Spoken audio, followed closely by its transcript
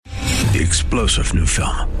the explosive new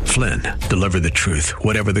film, Flynn, Deliver the Truth,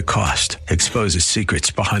 Whatever the Cost, exposes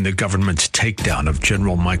secrets behind the government's takedown of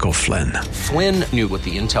General Michael Flynn. Flynn knew what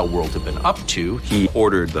the intel world had been up to. He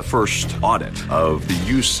ordered the first audit of the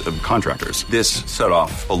use of contractors. This set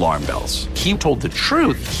off alarm bells. He told the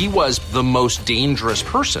truth. He was the most dangerous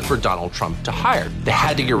person for Donald Trump to hire. They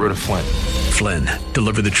had to get rid of Flynn. Flynn,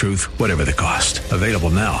 Deliver the Truth, Whatever the Cost. Available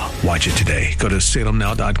now. Watch it today. Go to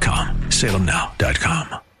salemnow.com.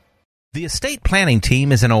 salemnow.com. The estate planning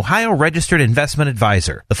team is an Ohio registered investment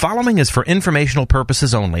advisor. The following is for informational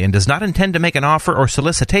purposes only and does not intend to make an offer or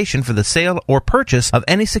solicitation for the sale or purchase of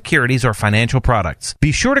any securities or financial products.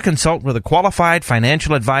 Be sure to consult with a qualified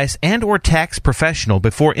financial advice and or tax professional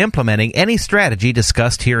before implementing any strategy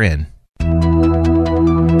discussed herein.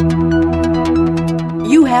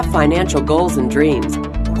 You have financial goals and dreams.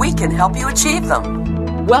 We can help you achieve them.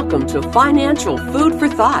 Welcome to Financial Food for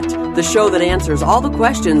Thought, the show that answers all the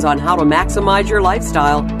questions on how to maximize your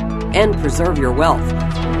lifestyle and preserve your wealth. Let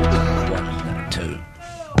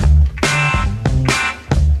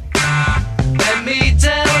me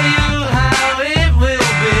tell you how it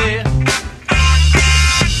will be.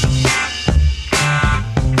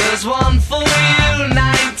 There's one for you,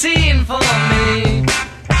 19 for me.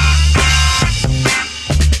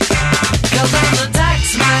 'Cause I'm the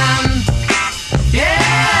tax man. Yeah.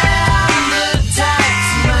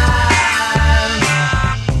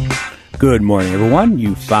 Good morning, everyone.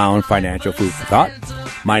 You found Financial Food for Thought.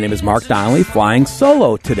 My name is Mark Donnelly, flying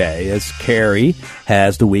solo today as Carrie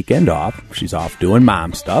has the weekend off. She's off doing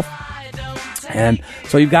mom stuff. And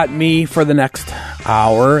so you've got me for the next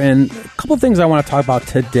hour, and a couple of things I want to talk about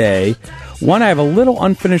today. One, I have a little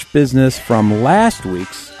unfinished business from last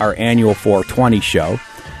week's, our annual 420 show.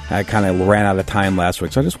 I kind of ran out of time last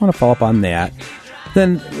week, so I just want to follow up on that.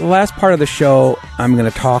 Then the last part of the show, I'm going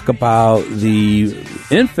to talk about the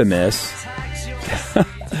infamous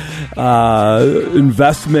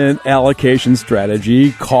investment allocation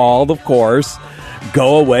strategy called, of course,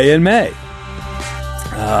 Go Away in May.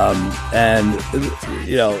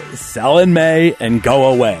 Sell in May and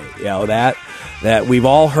go away. That we've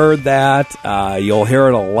all heard that. You'll hear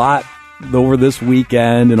it a lot over this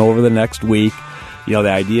weekend and over the next week. The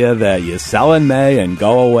idea that you sell in May and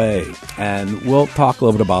go away. And we'll talk a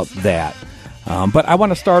little bit about that. But I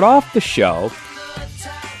want to start off the show,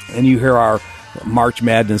 and you hear our March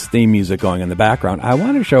Madness theme music going in the background. I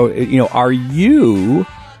want to show, are you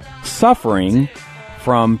suffering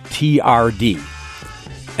from TRD?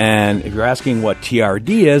 And if you're asking what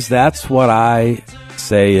TRD is, that's what I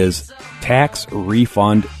say is tax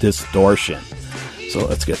refund distortion. So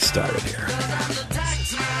let's get started here.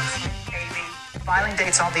 Filing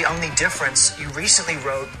dates aren't the only difference. You recently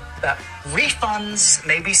wrote that refunds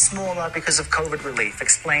may be smaller because of COVID relief.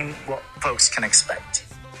 Explain what folks can expect.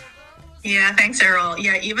 Yeah, thanks, Errol.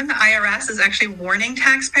 Yeah, even the IRS is actually warning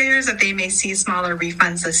taxpayers that they may see smaller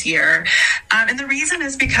refunds this year. And the reason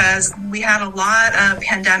is because we had a lot of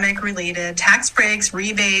pandemic-related tax breaks,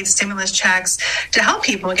 rebates, stimulus checks to help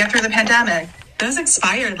people get through the pandemic. Those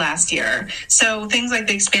expired last year. So things like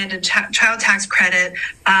the expanded child tax credit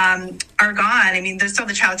are gone. I mean, there's still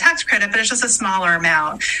the child tax credit, but it's just a smaller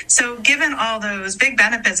amount. So given all those big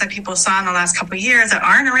benefits that people saw in the last couple of years that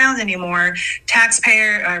aren't around anymore, tax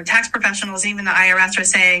professionals, even the IRS are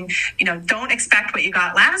saying, don't expect what you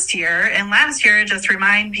got last year. And last year, just to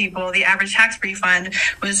remind people, the average tax refund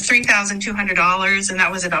was $3,200, and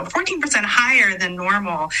that was about 14% higher than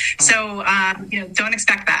normal. So, don't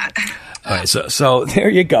expect that. All right, so there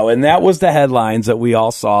you go. And that was the headlines that we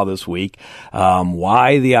all saw this week.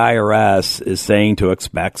 Why the IRS is saying to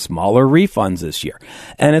expect smaller refunds this year.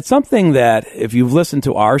 And it's something that if you've listened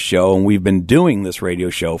to our show, and we've been doing this radio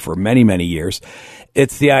show for many, many years,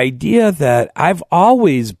 it's the idea that I've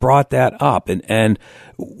always brought that up. And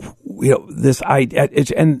this idea,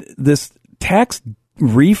 and this tax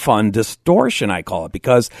refund distortion, I call it,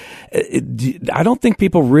 because I don't think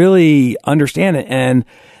people really understand it. And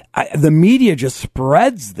the media just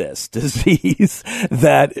spreads this disease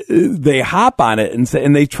that they hop on it and say,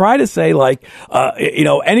 and they try to say and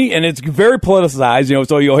it's very politicized,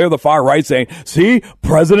 so you'll hear the far right saying, see,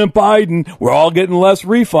 President Biden, we're all getting less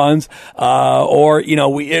refunds,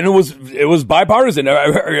 it was bipartisan.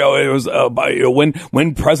 It was,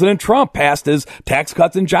 when President Trump passed his Tax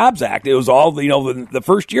Cuts and Jobs Act, it was all, the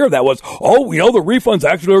first year that was, the refunds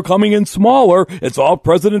actually are coming in smaller. It's all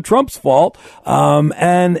President Trump's fault.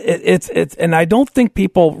 And it's and I don't think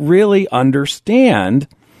people really understand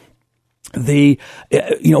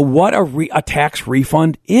what a tax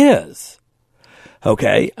refund is.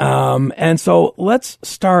 Okay. And so let's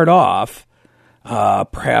start off,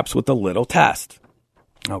 perhaps with a little test.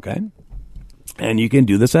 Okay. And you can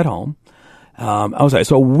do this at home.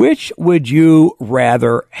 So which would you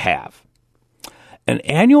rather have? An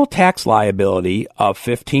annual tax liability of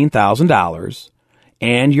 $15,000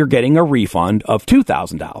 and you're getting a refund of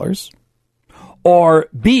 $2,000? Or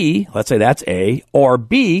B, let's say that's A, or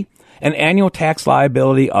B, an annual tax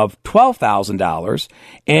liability of $12,000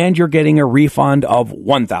 and you're getting a refund of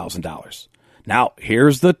 $1,000. Now,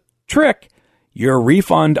 here's the trick. Your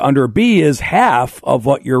refund under B is half of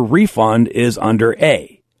what your refund is under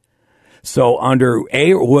A. So under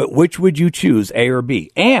A, which would you choose, A or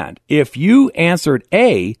B? And if you answered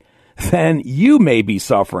A, then you may be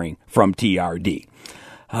suffering from TRD.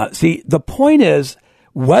 See, the point is,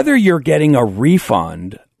 whether you're getting a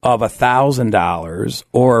refund of $1,000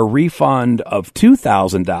 or a refund of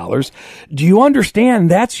 $2,000, do you understand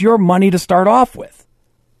that's your money to start off with?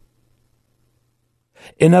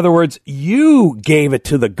 In other words, you gave it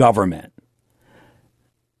to the government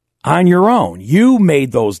on your own. You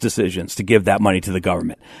made those decisions to give that money to the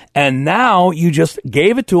government. And now you just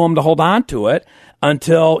gave it to them to hold on to it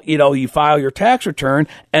until, you file your tax return,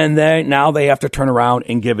 and then now they have to turn around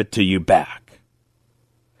and give it to you back.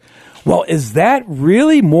 Well, is that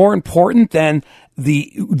really more important than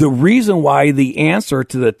the reason why the answer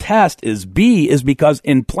to the test is B is because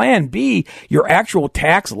in Plan B, your actual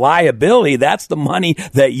tax liability, that's the money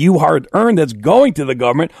that you hard earned that's going to the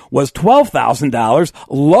government, was $12,000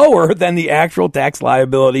 lower than the actual tax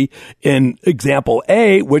liability in example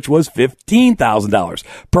A, which was $15,000.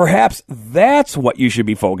 Perhaps that's what you should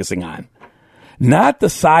be focusing on. Not the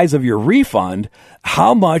size of your refund,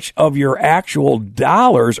 how much of your actual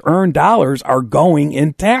earned dollars are going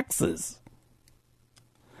in taxes.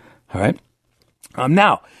 All right.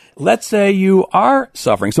 Now, let's say you are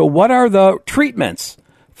suffering. So what are the treatments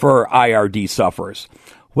for IRD sufferers?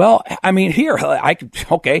 Well, I mean, here, I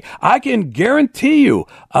can guarantee you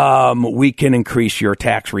we can increase your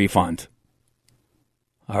tax refund.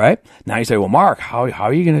 All right. Now you say, well, Mark, how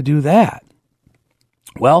are you going to do that?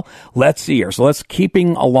 Well, let's see here. So let's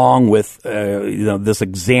keeping along with this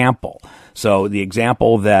example. So the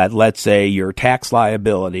example that, let's say, your tax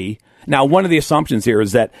liability. Now, one of the assumptions here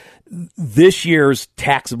is that this year's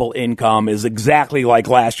taxable income is exactly like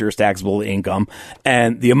last year's taxable income,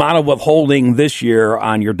 and the amount of withholding this year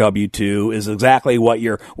on your W-2 is exactly what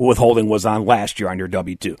your withholding was on last year on your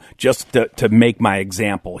W-2, just to make my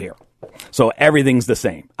example here. So everything's the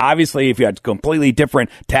same. Obviously, if you had completely different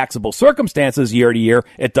taxable circumstances year to year,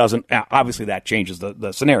 it doesn't. Obviously, that changes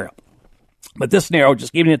the scenario. But this scenario,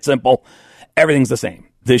 just keeping it simple, everything's the same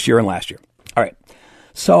this year and last year. All right.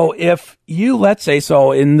 So if you, let's say,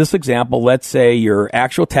 so in this example, let's say your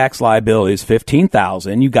actual tax liability is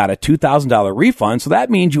 $15,000, you got a $2,000 refund. So that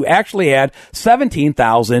means you actually had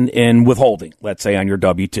 $17,000 in withholding, let's say on your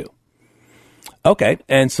W-2. Okay.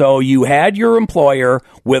 And so you had your employer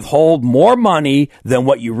withhold more money than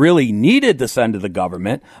what you really needed to send to the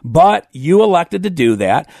government, but you elected to do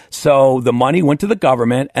that. So the money went to the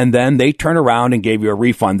government, and then they turned around and gave you a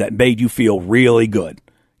refund that made you feel really good,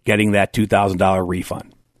 getting that $2,000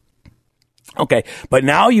 refund. Okay, but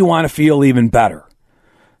now you want to feel even better,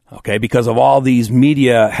 okay, because of all these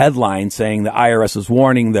media headlines saying the IRS is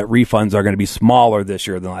warning that refunds are going to be smaller this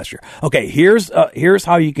year than last year. Okay, here's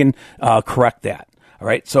how you can correct that. All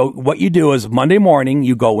right, so what you do is Monday morning,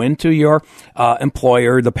 you go into your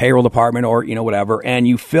employer, the payroll department, or whatever, and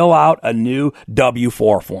you fill out a new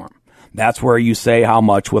W-4 form. That's where you say how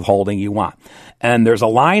much withholding you want. And there's a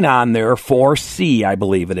line on there for C, I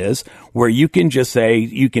believe it is, where you can just say,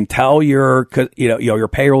 you can tell your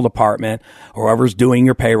payroll department or whoever's doing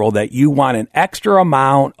your payroll that you want an extra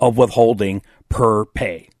amount of withholding per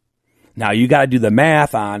pay. Now, you got to do the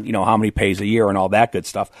math on, how many pays a year and all that good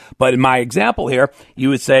stuff. But in my example here, you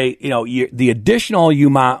would say, the additional you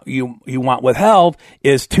want withheld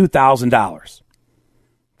is $2,000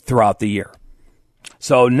 throughout the year.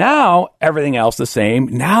 So now everything else the same.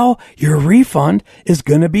 Now your refund is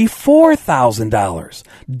going to be $4,000,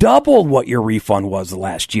 double what your refund was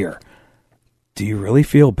last year. Do you really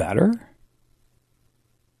feel better?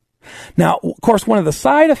 Now, of course, one of the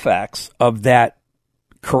side effects of that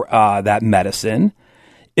medicine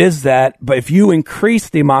is that, but if you increase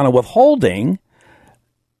the amount of withholding,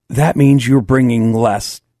 that means you're bringing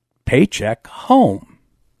less paycheck home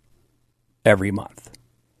every month.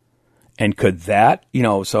 And could that,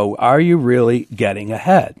 so are you really getting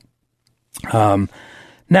ahead?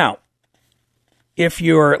 Now, if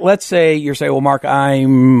let's say you're saying, well, Mark,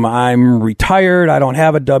 I'm retired. I don't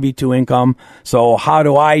have a W-2 income. So how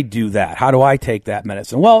do I do that? How do I take that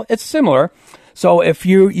medicine? Well, it's similar. So if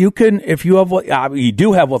you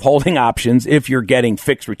do have withholding options, if you're getting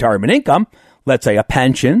fixed retirement income, let's say, a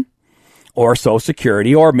pension or Social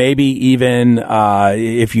Security, or maybe even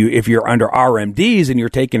if you're under RMDs and you're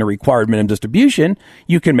taking a required minimum distribution,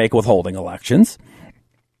 you can make withholding elections.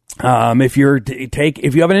 If you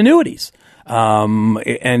have an annuities,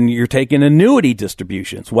 and you're taking annuity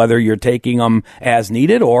distributions, whether you're taking them as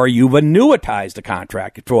needed or you've annuitized a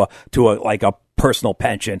contract to a personal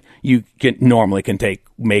pension, you normally can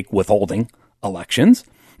make withholding elections.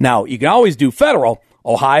 Now, you can always do federal.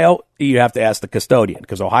 Ohio, you have to ask the custodian,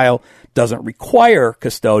 because Ohio doesn't require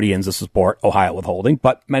custodians to support Ohio withholding,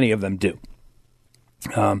 but many of them do.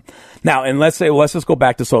 Now, and let's just go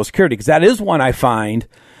back to Social Security, because that is one I find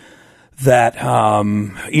that,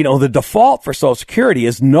 the default for Social Security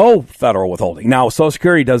is no federal withholding. Now, Social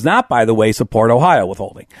Security does not, by the way, support Ohio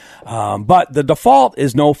withholding. But the default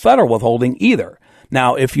is no federal withholding either.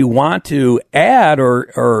 Now, if you want to add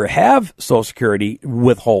or have Social Security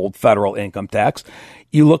withhold federal income tax,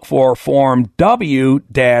 you look for Form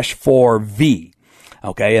W-4V.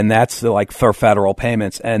 Okay, and that's like for federal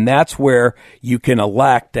payments, and that's where you can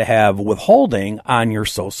elect to have withholding on your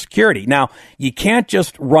Social Security. Now, you can't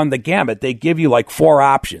just run the gamut. They give you like 4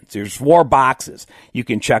 options. There's 4 boxes. You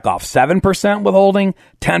can check off 7% withholding,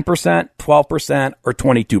 10%, 12%, or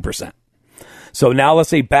 22%. So now let's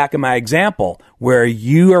say back in my example where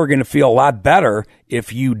you are going to feel a lot better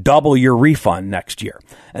if you double your refund next year.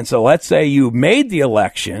 And so let's say you made the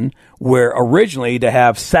election where originally to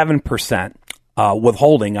have 7%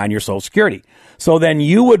 withholding on your Social Security. So then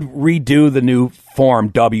you would redo the new Form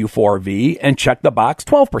W-4V and check the box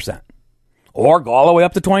 12%, or go all the way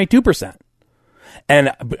up to 22%.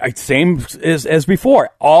 And same as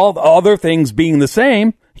before, all the other things being the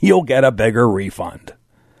same, you'll get a bigger refund.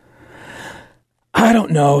 I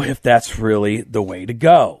don't know if that's really the way to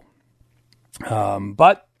go.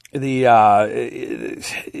 But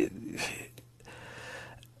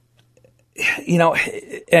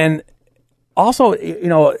and also,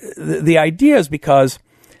 the idea is because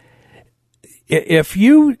if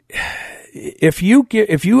you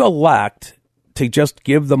elect to just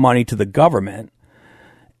give the money to the government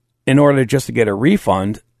in order just to get a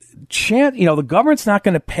refund, the government's not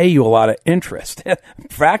going to pay you a lot of interest.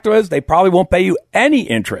 Fact is, they probably won't pay you any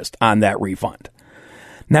interest on that refund.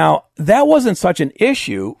 Now, that wasn't such an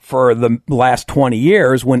issue for the last 20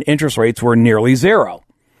 years when interest rates were nearly zero.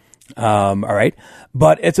 All right.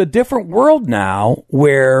 But it's a different world now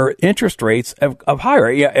where interest rates have higher.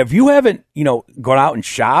 Yeah, if you haven't, gone out and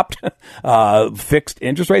shopped fixed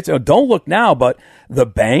interest rates, don't look now, but the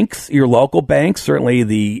banks, your local banks, certainly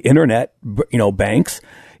the internet, banks,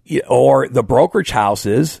 or the brokerage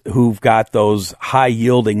houses who've got those high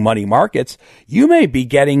yielding money markets, you may be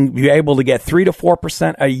able to get 3 to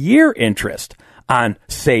 4% a year interest on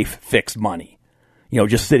safe fixed money,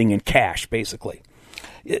 just sitting in cash, basically.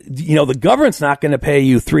 The government's not going to pay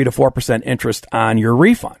you 3 to 4% interest on your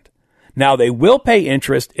refund. Now, they will pay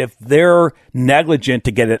interest if they're negligent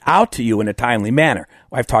to get it out to you in a timely manner.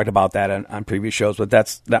 I've talked about that on previous shows, but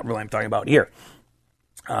that's not really what I'm talking about here.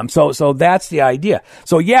 So that's the idea.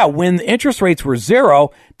 So yeah, when the interest rates were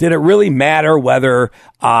zero, did it really matter whether,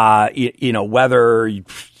 whether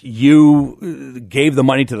you gave the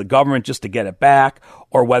money to the government just to get it back,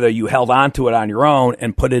 or whether you held on to it on your own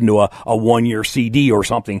and put it into a 1-year CD or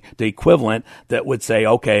something, the equivalent that would say,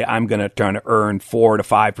 okay, I'm going to try to earn 4 to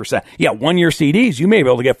 5%. Yeah, 1-year CDs, you may be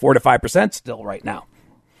able to get 4 to 5% still right now.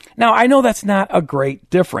 Now, I know that's not a great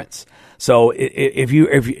difference. So if you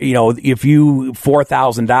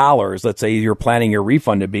 $4,000, let's say you're planning your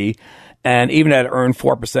refund to be, and even at earn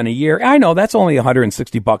 4% a year, I know that's only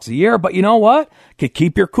 $160 a year, but you know what? Could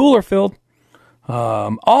keep your cooler filled.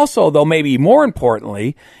 Also, though, maybe more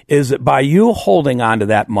importantly, is that by you holding on to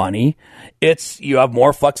that money, you have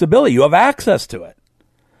more flexibility. You have access to it.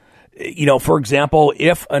 For example,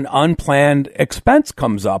 if an unplanned expense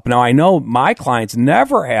comes up. Now, I know my clients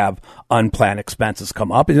never have unplanned expenses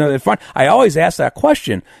come up. I always ask that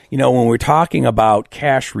question, when we're talking about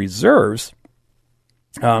cash reserves.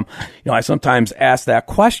 I sometimes ask that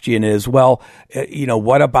question is, well,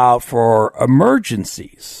 what about for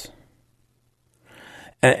emergencies?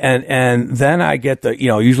 And then I get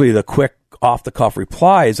usually the quick off the cuff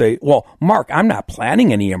reply is well, Mark, I'm not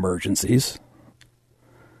planning any emergencies.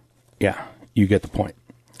 Yeah, you get the point.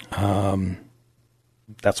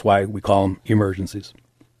 That's why we call them emergencies.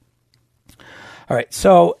 All right.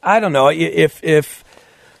 So I don't know if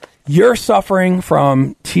you're suffering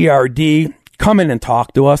from TRD, come in and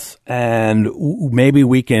talk to us, and maybe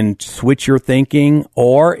we can switch your thinking.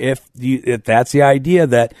 Or if that's the idea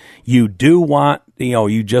that you do want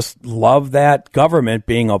you just love that government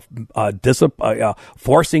being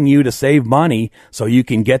forcing you to save money so you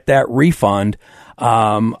can get that refund.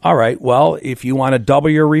 All right, well, if you want to double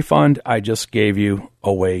your refund, I just gave you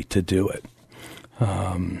a way to do it.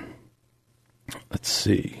 Let's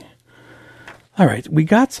see. All right, we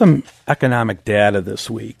got some economic data this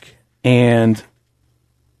week, and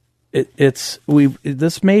this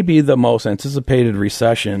may be the most anticipated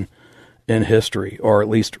recession in history, or at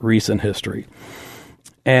least recent history.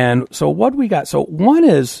 And so what we got? So one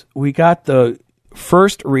is we got the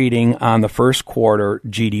first reading on the first quarter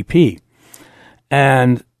GDP.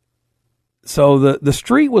 And so the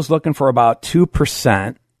street was looking for about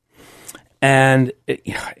 2%. And,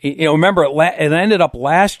 remember, it ended up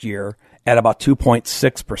last year at about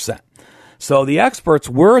 2.6%. So the experts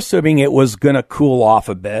were assuming it was going to cool off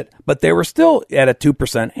a bit, but they were still at a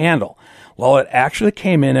 2% handle. Well, it actually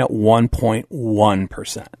came in at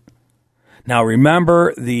 1.1%. Now,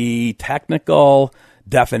 remember, the technical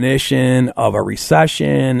definition of a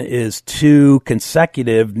recession is 2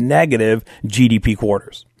 consecutive negative GDP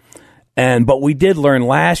quarters. But we did learn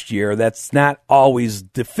last year that's not always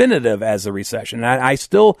definitive as a recession. And I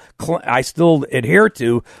still adhere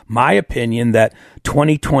to my opinion that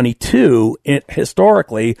 2022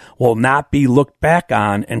 historically will not be looked back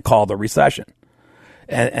on and called a recession.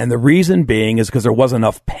 And the reason being is because there wasn't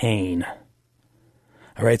enough pain.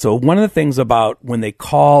 All right. So one of the things about when they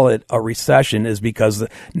call it a recession is because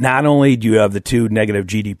not only do you have the 2 negative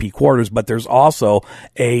GDP quarters, but there's also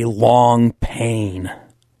a long pain.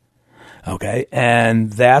 Okay.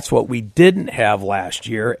 And that's what we didn't have last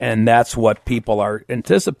year. And that's what people are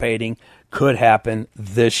anticipating could happen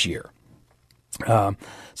this year. And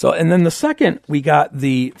then the second, we got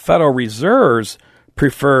the Federal Reserve's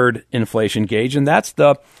preferred inflation gauge, and that's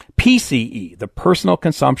the PCE, the Personal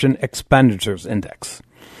Consumption Expenditures Index.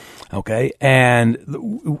 Okay, and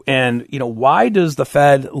why does the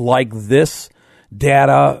Fed like this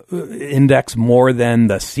data index more than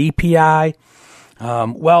the CPI?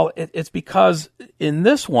 Well, it's because in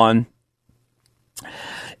this one,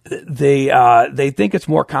 they think it's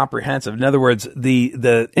more comprehensive. In other words,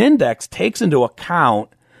 the index takes into account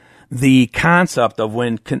the concept of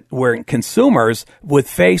where consumers,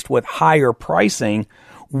 faced with higher pricing,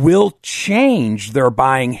 will change their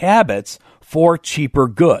buying habits for cheaper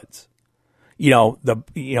goods.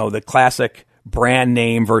 The classic brand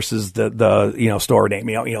name versus the store name.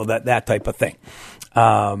 That type of thing.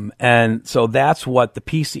 And so that's what the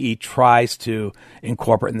PCE tries to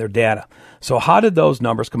incorporate in their data. So how did those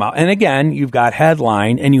numbers come out? And again, you've got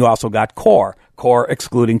headline and you also got core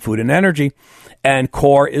excluding food and energy. And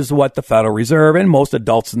core is what the Federal Reserve and most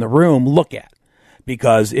adults in the room look at.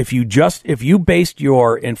 Because if you based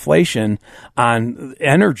your inflation on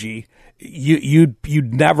energy, you'd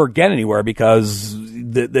never get anywhere because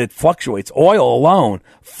it fluctuates. Oil alone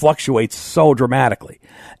fluctuates so dramatically.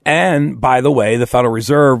 And by the way, the Federal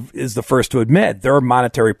Reserve is the first to admit their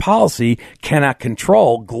monetary policy cannot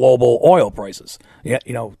control global oil prices.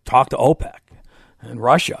 Talk to OPEC and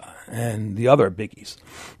Russia and the other biggies.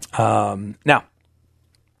 Now,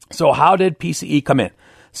 so how did PCE come in?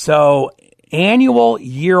 So annual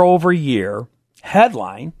year-over-year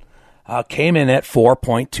headline came in at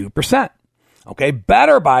 4.2%. Okay,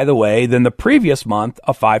 better, by the way, than the previous month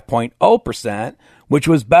of 5.0%, which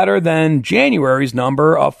was better than January's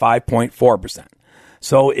number of 5.4%.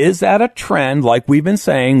 So is that a trend? Like we've been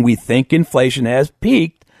saying, we think inflation has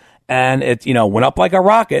peaked and it went up like a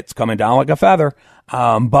rocket. It's coming down like a feather.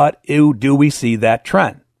 But do we see that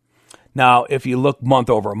trend? Now, if you look month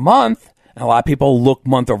over month, and a lot of people look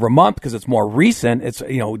month over month because it's more recent. It's,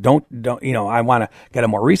 I want to get it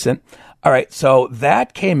more recent. All right. So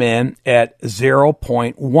that came in at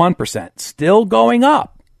 0.1%, still going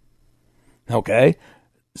up. Okay.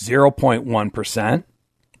 0.1%.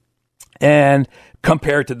 And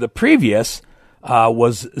compared to the previous,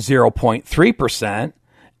 was 0.3%.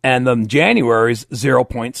 And then January's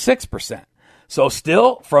 0.6%. So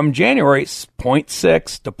still from January,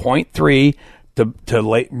 0.6 to 0.3 to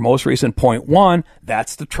most recent 0.1,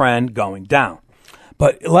 that's the trend going down.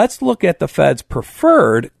 But let's look at the Fed's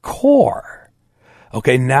preferred core.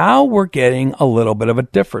 Okay, now we're getting a little bit of a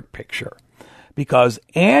different picture because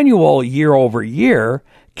annual year over year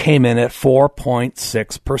came in at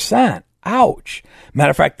 4.6%. Ouch.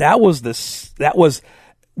 Matter of fact,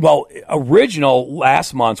 original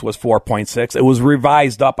last month's was 4.6. It was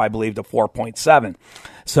revised up, I believe, to 4.7.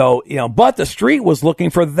 So, but the street was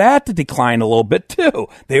looking for that to decline a little bit too.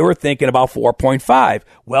 They were thinking about 4.5.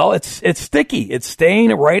 Well, it's sticky. It's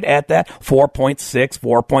staying right at that 4.6,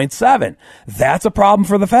 4.7. That's a problem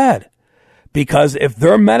for the Fed Because if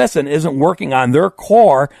their medicine isn't working on their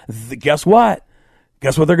core, guess what?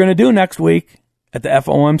 Guess what they're going to do next week at the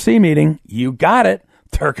FOMC meeting? You got it.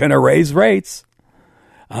 They're going to raise rates.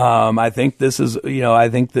 I think this is, I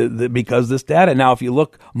think that because this data, now if you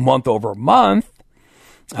look month over month,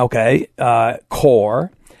 okay,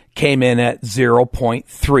 core came in at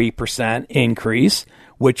 0.3% increase,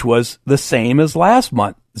 which was the same as last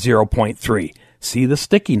month, 0.3. See the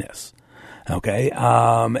stickiness. Okay.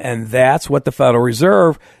 And that's what the Federal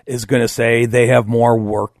Reserve is going to say. They have more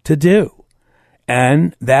work to do.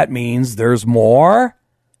 And that means there's more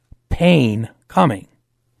pain coming.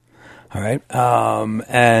 All right.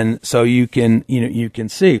 And so you can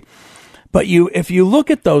see, but if you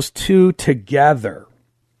look at those two together,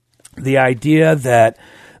 the idea that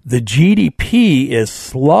the GDP is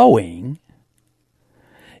slowing,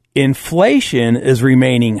 inflation is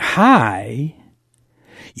remaining high,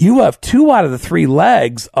 you have 2 out of the 3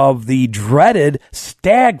 legs of the dreaded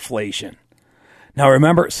stagflation. Now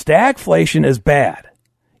remember, stagflation is bad.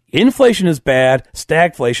 Inflation is bad.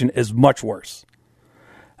 Stagflation is much worse.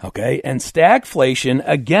 Okay. And stagflation,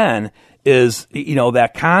 again, is,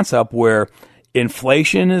 that concept where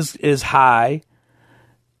inflation is high.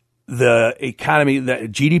 The economy, the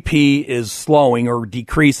GDP is slowing or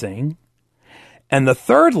decreasing. And the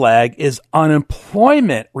third leg is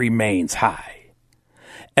unemployment remains high.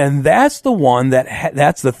 And that's the one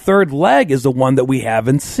that's the third leg is the one that we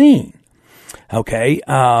haven't seen. Okay.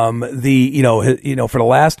 For the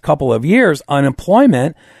last couple of years,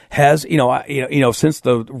 unemployment has, since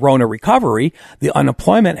the Rona recovery, the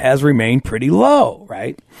unemployment has remained pretty low,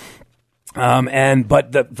 right?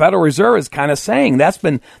 But the Federal Reserve is kind of saying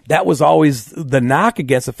that was always the knock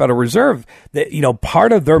against the Federal Reserve, that,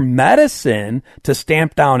 part of their medicine to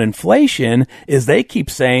stamp down inflation is they keep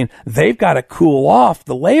saying they've got to cool off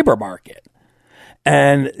the labor market.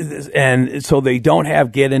 And so they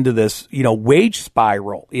don't get into this, wage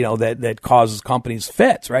spiral, that causes companies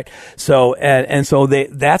fits, right? So, so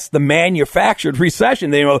that's the manufactured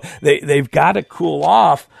recession. They've got to cool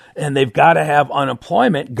off and they've got to have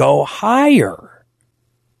unemployment go higher.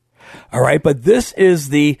 All right. But this is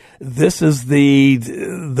the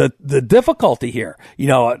difficulty here,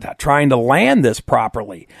 trying to land this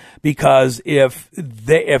properly, because if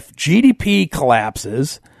GDP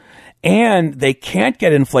collapses, and they can't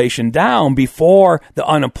get inflation down before the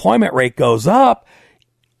unemployment rate goes up,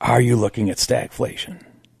 are you looking at stagflation?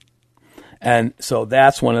 And so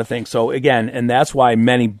that's one of the things. So again, and that's why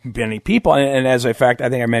many people, and as a fact, I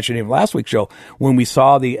think I mentioned even last week's show, when we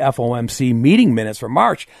saw the FOMC meeting minutes for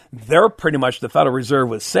March, they're pretty much, the Federal Reserve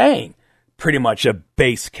was saying pretty much a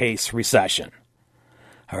base case recession.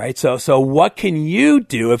 All right. So what can you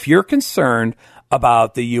do if you're concerned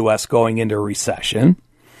about the U.S. going into a recession?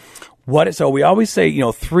 So we always say,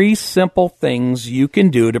 3 simple things you can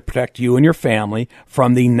do to protect you and your family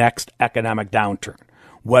from the next economic downturn.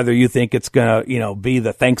 Whether you think it's going to, be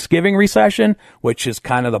the Thanksgiving recession, which is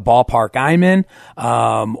kind of the ballpark I'm in,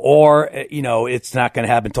 or, it's not going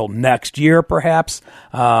to happen until next year, perhaps,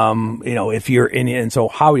 if you're in. And so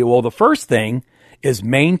the first thing is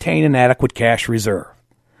maintain an adequate cash reserve.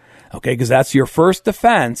 Okay. Because that's your first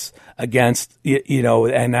defense against,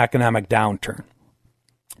 an economic downturn.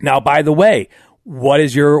 Now, by the way,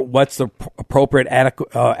 what's the appropriate,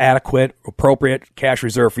 adequate, appropriate cash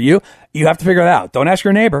reserve for you? You have to figure it out. Don't ask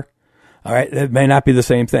your neighbor. All right. It may not be the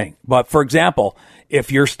same thing. But for example,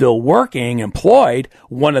 if you're still working, employed,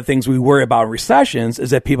 one of the things we worry about in recessions is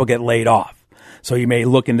that people get laid off. So you may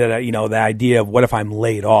look into that, the idea of what if I'm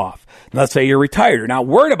laid off? Let's say you're retired. You're not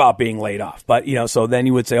worried about being laid off, but, so then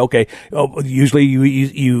you would say, okay, usually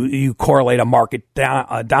you correlate a market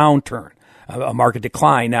downturn. A market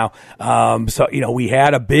decline. Now, we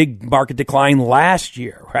had a big market decline last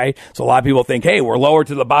year, right? So a lot of people think, hey, we're lower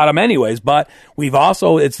to the bottom anyways, but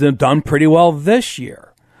it's done pretty well this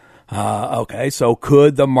year. Okay. So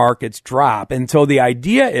could the markets drop? And so the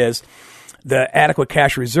idea is the adequate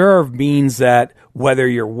cash reserve means that whether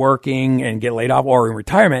you're working and get laid off or in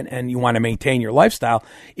retirement and you want to maintain your lifestyle,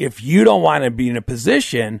 if you don't want to be in a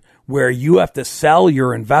position where you have to sell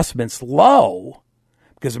your investments low,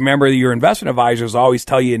 because remember, your investment advisors always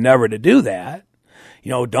tell you never to do that.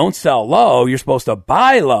 Don't sell low. You're supposed to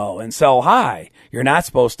buy low and sell high. You're not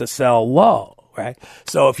supposed to sell low, right?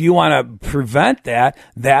 So if you want to prevent that,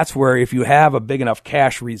 that's where if you have a big enough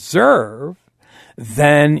cash reserve,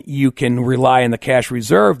 then you can rely on the cash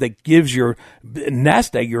reserve that gives your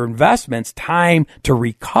nest egg, your investments, time to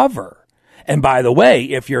recover. And by the way,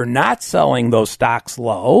 if you're not selling those stocks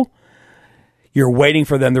low, you're waiting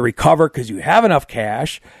for them to recover because you have enough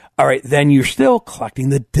cash. All right, then you're still collecting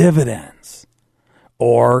the dividends.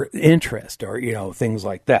 or interest or, things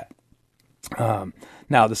like that.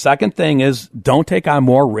 Now, the second thing is don't take on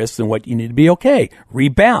more risks than what you need to be okay.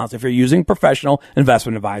 Rebalance. If you're using professional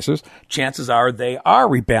investment advisors, chances are they are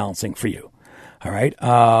rebalancing for you. All right.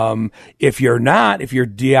 If you're not, if you're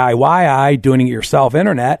DIY doing it yourself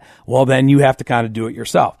internet, well, then you have to kind of do it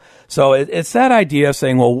yourself. So it's that idea of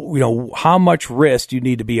saying, well, how much risk do you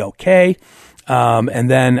need to be okay? And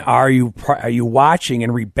then are you watching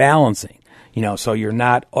and rebalancing? So you're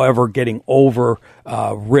not ever getting over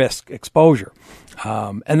risk exposure.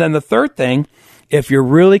 And then the third thing, if you're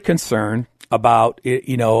really concerned about,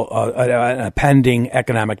 a pending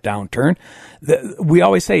economic downturn, we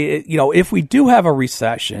always say, if we do have a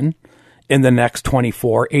recession in the next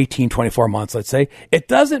 24 months, let's say,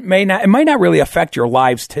 it might not really affect your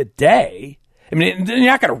lives today. I mean, you're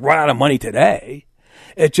not going to run out of money today.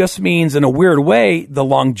 It just means, in a weird way, the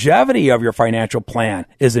longevity of your financial plan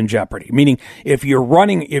is in jeopardy. Meaning,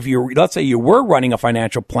 let's say you were running a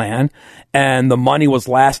financial plan and the money was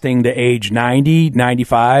lasting to age 90,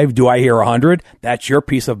 95, do I hear 100? That's your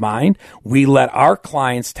peace of mind. We let our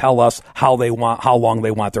clients tell us how long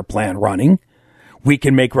they want their plan running. We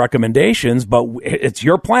can make recommendations, but it's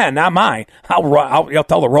your plan, not mine. I'll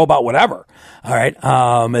tell the robot whatever. All right.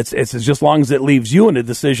 It's just as long as it leaves you in a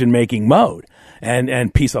decision-making mode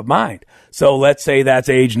and peace of mind. So let's say that's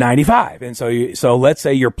age 95. And so let's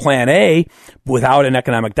say your plan A without an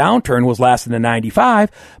economic downturn was lasting to 95,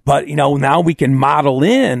 but now we can model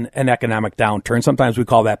in an economic downturn. Sometimes we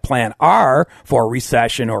call that plan R for a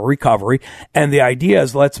recession or recovery. And the idea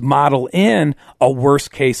is let's model in a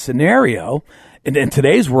worst case scenario. And in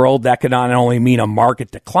today's world, that could not only mean a market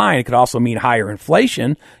decline, it could also mean higher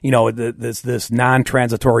inflation, this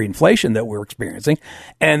non-transitory inflation that we're experiencing.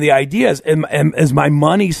 And the idea is my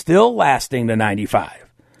money still lasting to 95?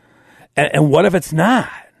 And what if it's not?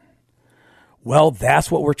 Well,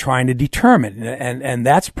 that's what we're trying to determine. And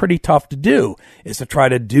that's pretty tough to do, is to try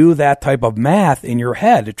to do that type of math in your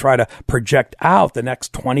head, to try to project out the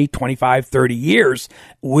next 20, 25, 30 years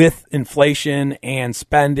with inflation and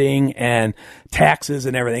spending and taxes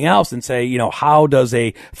and everything else, and say, how does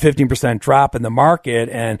a 15% drop in the market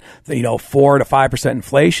and, 4 to 5%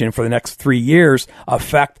 inflation for the next 3 years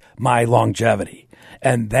affect my longevity?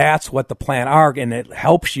 And that's what the plan are, and it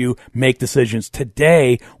helps you make decisions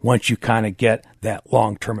today once you kind of get that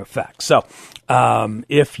long-term effect. So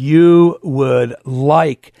if you would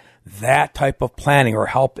like that type of planning or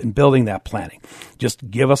help in building that planning, just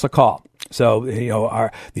give us a call. So, the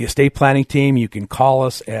estate planning team, you can call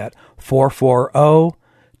us at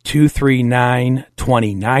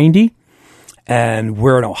 440-239-2090. And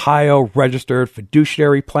we're an Ohio registered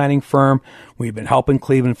fiduciary planning firm. We've been helping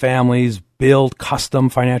Cleveland families build custom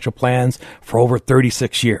financial plans for over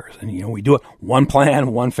 36 years. And, we do it one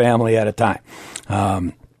plan, one family at a time.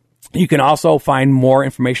 You can also find more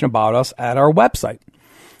information about us at our website.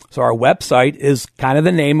 So our website is kind of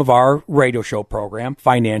the name of our radio show program,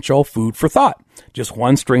 Financial Food for Thought. Just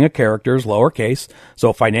one string of characters, lowercase.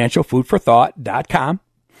 So financialfoodforthought.com.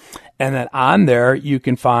 And then on there, you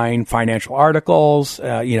can find financial articles.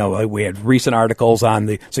 We had recent articles on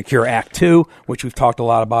the Secure Act 2, which we've talked a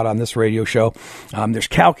lot about on this radio show. There's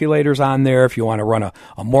calculators on there if you want to run a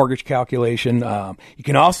mortgage calculation. You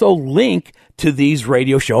can also link to these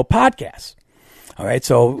radio show podcasts. All right.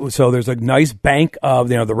 So there's a nice bank of,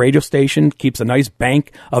 the radio station keeps a nice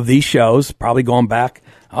bank of these shows, probably going back,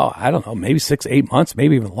 I don't know, maybe 6-8 months,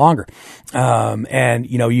 maybe even longer. And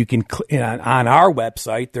you can, on our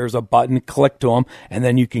website, there's a button, click to them, and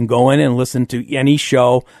then you can go in and listen to any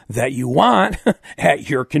show that you want at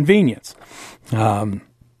your convenience. And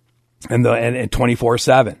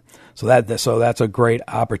 24/7. So that's a great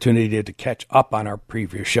opportunity to catch up on our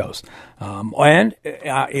previous shows.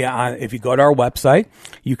 If you go to our website,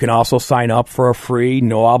 you can also sign up for a free,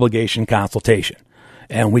 no obligation consultation.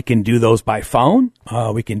 And we can do those by phone.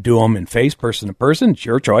 We can do them in face, person to person. It's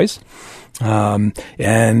your choice.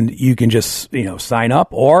 And you can just, sign up,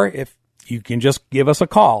 or if you can just give us a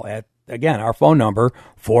call at, again, our phone number,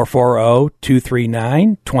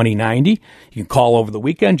 440-239-2090. You can call over the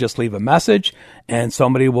weekend, just leave a message, and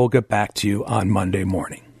somebody will get back to you on Monday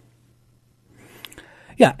morning.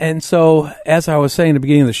 Yeah, and so as I was saying at the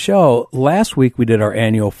beginning of the show, last week we did our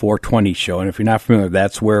annual 420 show, and if you're not familiar,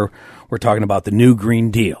 that's where we're talking about the new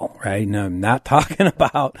Green Deal, right? And I'm not talking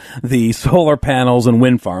about the solar panels and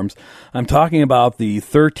wind farms. I'm talking about the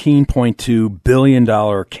 $13.2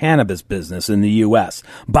 billion cannabis business in the U.S.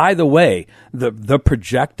 By the way, the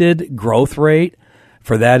projected growth rate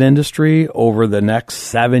for that industry over the next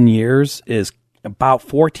 7 years is about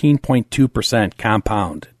 14.2%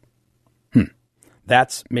 compound.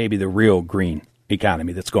 That's maybe the real green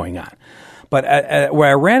economy that's going on. But where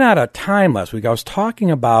I ran out of time last week, I was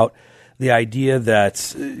talking about the idea that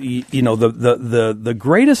the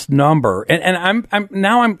greatest number, and I'm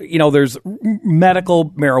there's medical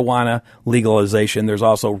marijuana legalization. There's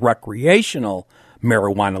also recreational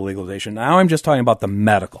marijuana legalization. Now I'm just talking about the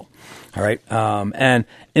medical. All right, and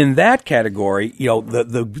in that category,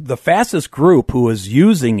 the fastest group who is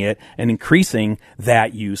using it and increasing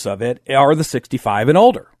that use of it are the 65 and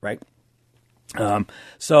older. Right.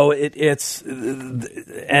 So it's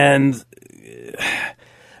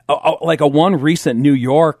like a one recent New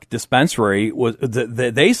York dispensary was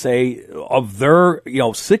they say of their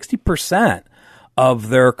 60% of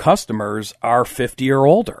their customers are 50 or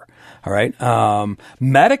older. All right,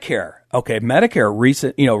 Medicare. Okay, Medicare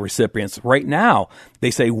recent recipients right now,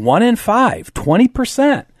 they say 1 in 5,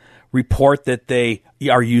 20% report that they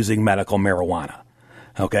are using medical marijuana.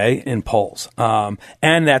 Okay, in polls,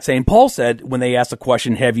 and that same poll said when they asked the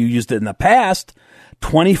question, "Have you used it in the past?"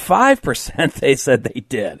 25% they said they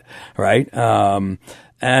did, right?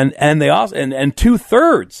 And they also and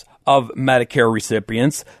 2/3 of Medicare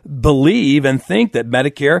recipients believe and think that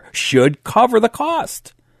Medicare should cover the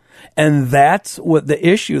cost. And that's what the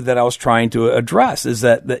issue that I was trying to address is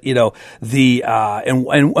that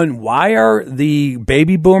and why are the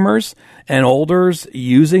baby boomers and olders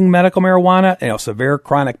using medical marijuana? Severe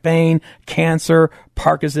chronic pain, cancer,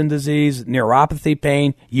 Parkinson's disease, neuropathy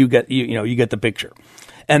pain. You get the picture.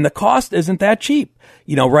 And the cost isn't that cheap.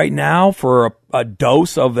 Right now for a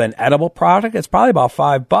dose of an edible product, it's probably about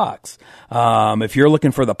 $5. If you're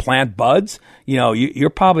looking for the plant buds, you're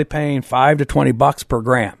probably paying $5 to $20 per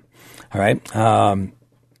gram. All right.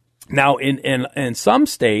 Now, in some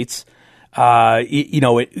states,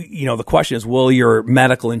 the question is, will your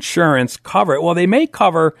medical insurance cover it? Well, they may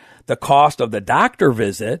cover the cost of the doctor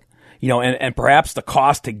visit, and perhaps the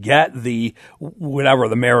cost to get the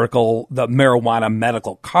marijuana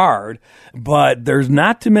medical card. But there's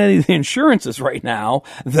not too many insurances right now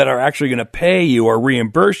that are actually going to pay you or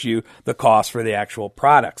reimburse you the cost for the actual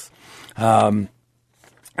products.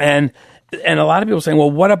 And a lot of people are saying, well,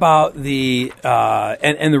 what about the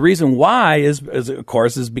and the reason why is of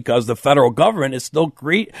course because the federal government is still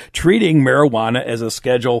treating marijuana as a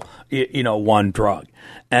Schedule 1 drug,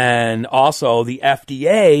 and also the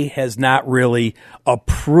FDA has not really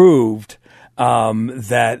approved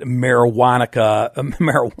that marijuana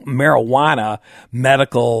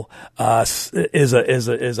medical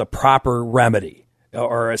is a proper remedy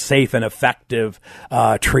or a safe and effective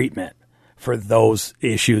treatment for those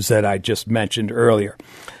issues that I just mentioned earlier.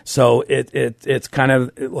 So it's kind of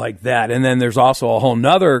like that. And then there's also a whole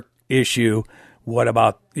nother issue. What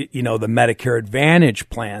about, the Medicare Advantage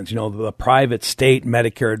plans, the private state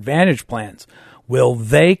Medicare Advantage plans? Will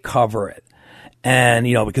they cover it? And,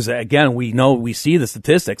 because again, we see the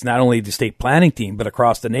statistics, not only the state planning team, but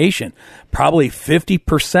across the nation, probably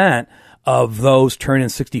 50% of those turning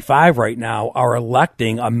 65 right now are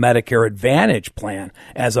electing a Medicare Advantage plan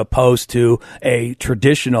as opposed to a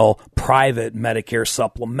traditional private Medicare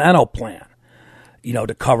supplemental plan,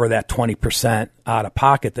 to cover that 20% out of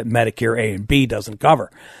pocket that Medicare A and B doesn't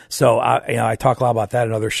cover. So, I talk a lot about that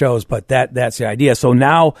in other shows, but that's the idea. So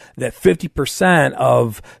now that 50%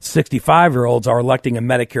 of 65-year-olds are electing a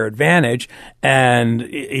Medicare Advantage, and,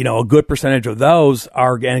 a good percentage of those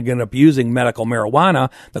are going to end up using medical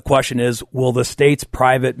marijuana, the question is, will the state's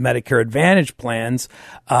private Medicare Advantage plans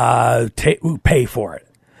pay for it?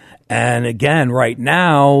 And again, right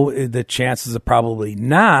now, the chances are probably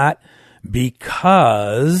not,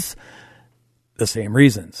 because the same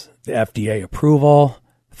reasons. The FDA approval,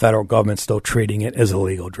 federal government still treating it as a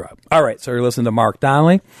legal drug. All right, so you're listening to Mark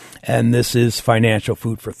Donnelly, and this is Financial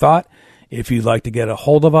Food for Thought. If you'd like to get a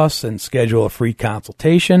hold of us and schedule a free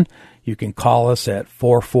consultation, you can call us at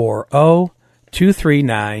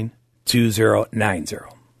 440-239-2090.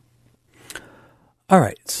 All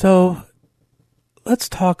right, so let's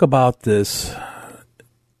talk about this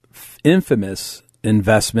infamous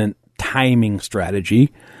investment timing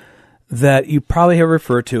strategy that you probably have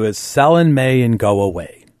referred to as sell in May and go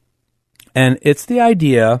away. And it's the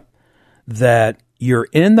idea that you're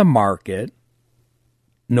in the market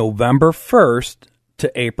November 1st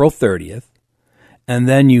to April 30th, and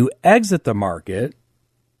then you exit the market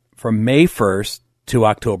from May 1st to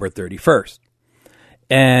October 31st.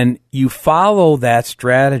 And you follow that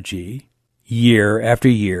strategy year after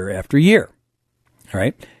year after year. All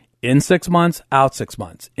right? In 6 months, out 6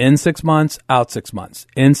 months. In 6 months, out 6 months.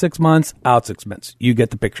 In 6 months, out 6 months. You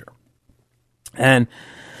get the picture. And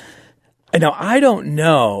now I don't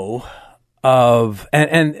know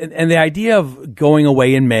the idea of going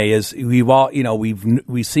away in May is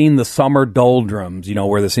we've seen the summer doldrums,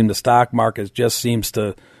 where the stock market just seems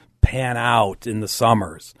to pan out in the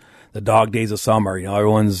summers, the dog days of summer,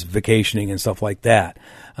 everyone's vacationing and stuff like that.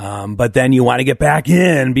 But then you want to get back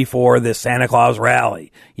in before the Santa Claus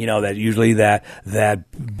rally, that usually that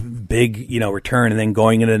big, return, and then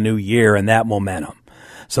going into the new year and that momentum.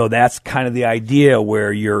 So that's kind of the idea,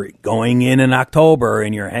 where you're going in October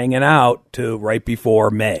and you're hanging out to right before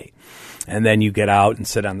May. And then you get out and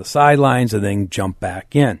sit on the sidelines and then jump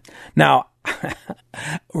back in. Now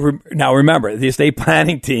remember, the estate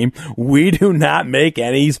planning team, we do not make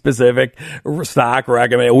any specific stock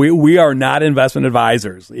recommendation. We are not investment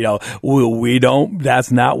advisors. We don't, that's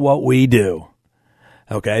not what we do.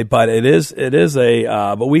 Okay, but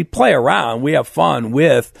but we play around. We have fun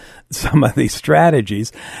with some of these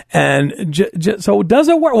strategies. And so does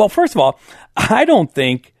it work? Well, first of all, I don't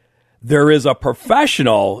think there is a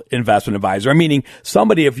professional investment advisor. Meaning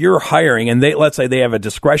somebody, if you're hiring and let's say they have a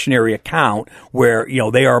discretionary account where,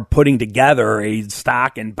 they are putting together a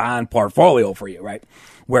stock and bond portfolio for you, right?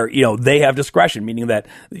 Where, they have discretion, meaning that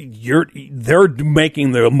they're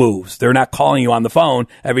making the moves. They're not calling you on the phone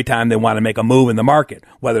every time they want to make a move in the market,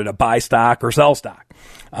 whether to buy stock or sell stock.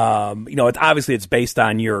 It's based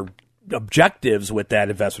on your objectives with that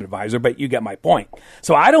investment advisor, but you get my point.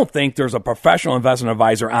 So I don't think there's a professional investment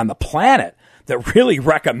advisor on the planet that really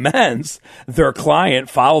recommends their client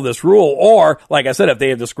follow this rule, or, like I said, if they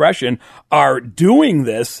have discretion, are doing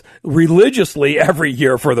this religiously every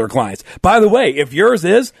year for their clients. By the way, if yours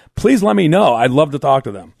is, please let me know. I'd love to talk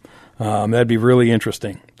to them. That'd be really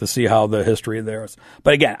interesting to see how the history there is.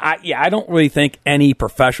 But again, I don't really think any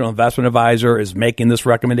professional investment advisor is making this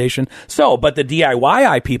recommendation. But the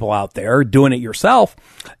DIY people out there doing it yourself,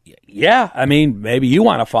 maybe you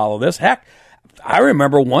want to follow this. Heck, I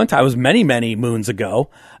remember one time, it was many, many moons ago,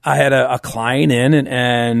 I had a client in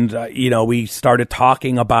and we started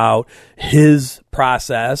talking about his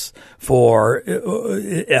process for,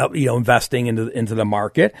 investing into the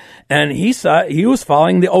market. And he was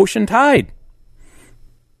following the ocean tide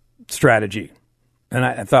strategy. And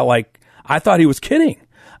I thought he was kidding.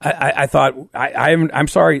 I thought, I'm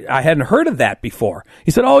sorry, I hadn't heard of that before. He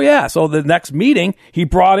said, oh yeah. So the next meeting he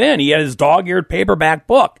had his dog-eared paperback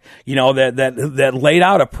book, that laid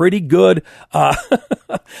out a pretty good,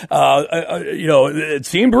 it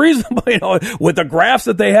seemed reasonable, with the graphs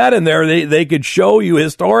that they had in there, they could show you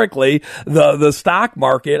historically the stock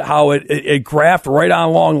market, how it graphed right on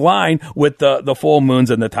a long line with the full moons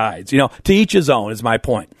and the tides, to each his own is my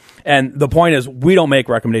point. And the point is, we don't make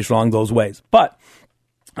recommendations along those ways, but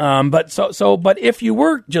if you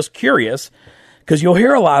were just curious, because you'll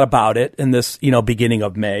hear a lot about it in this, beginning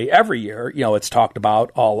of May every year, it's talked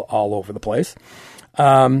about all over the place.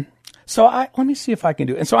 Let me see if I can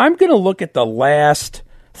do it. And so I'm going to look at the last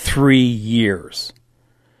 3 years,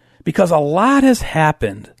 because a lot has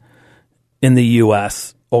happened in the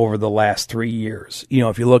U.S. over the last 3 years.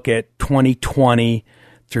 If you look at 2020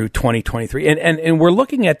 through 2023, and we're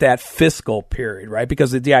looking at that fiscal period, right?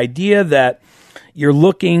 Because the idea that you're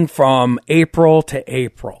looking from April to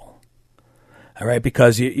April, all right?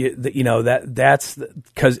 Because that's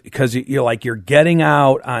because you're getting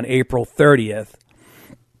out on April 30th,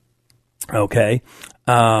 okay?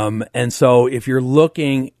 And so if you're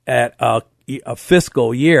looking at a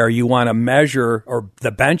fiscal year, you want to measure, or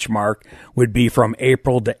the benchmark would be from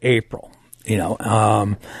April to April,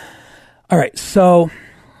 all right, so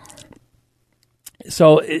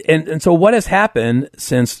what has happened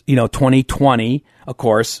since, 2020, of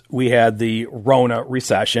course, we had the Rona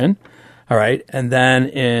recession, all right? And then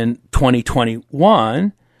in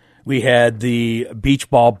 2021, we had the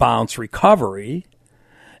beach ball bounce recovery.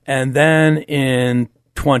 And then in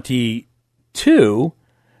 22,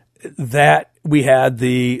 that we had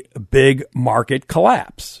the big market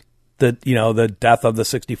collapse, the death of the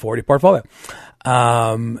 60-40 portfolio.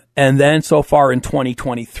 And then so far in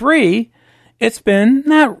 2023, it's been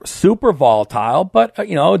not super volatile, but,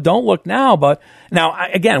 don't look now. But now,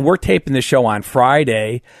 again, we're taping the show on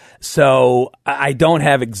Friday, so I don't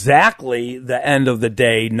have exactly the end of the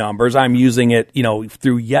day numbers. I'm using it,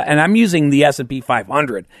 and I'm using the S&P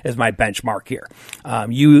 500 as my benchmark here.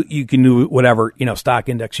 You can do whatever, stock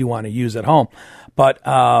index you want to use at home. But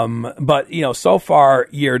so far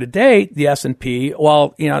year to date, the S&P,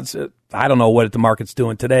 it's I don't know what the market's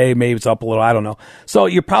doing today. Maybe it's up a little. I don't know. So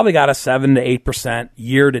you probably got a 7 to 8%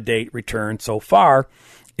 year-to-date return so far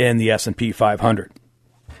in the S&P 500.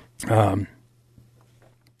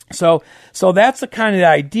 So that's the kind of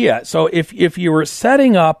idea. So if you were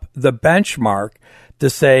setting up the benchmark to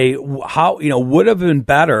say how would have been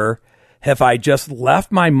better have I just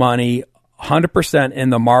left my money 100% in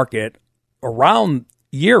the market around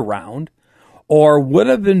year round, or would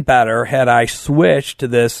have been better had I switched to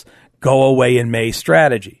this go away in May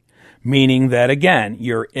strategy, meaning that, again,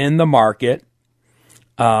 you're in the market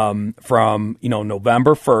from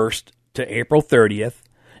November 1st to April 30th,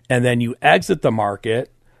 and then you exit the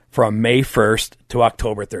market from May 1st to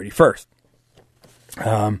October 31st.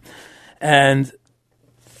 And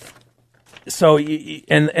so,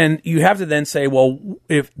 and you have to then say, well,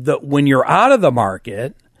 when you're out of the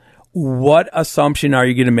market, what assumption are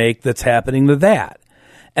you going to make that's happening to that?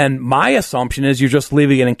 And my assumption is you're just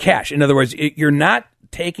leaving it in cash. In other words, you're not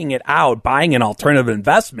taking it out, buying an alternative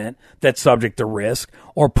investment that's subject to risk,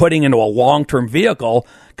 or putting into a long-term vehicle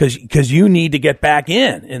because you need to get back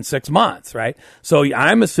in 6 months, right? So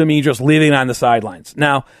I'm assuming you're just leaving it on the sidelines.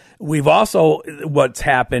 Now, we've also, what's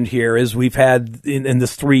happened here is we've had in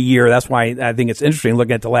this 3 year, that's why I think it's interesting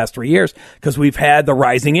looking at the last 3 years, because we've had the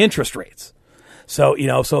rising interest rates. So,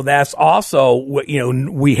 so that's also what,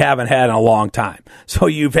 we haven't had in a long time. So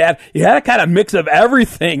you had a kind of mix of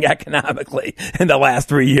everything economically in the last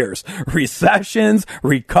 3 years: recessions,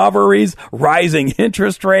 recoveries, rising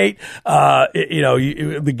interest rate,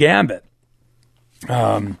 the gambit.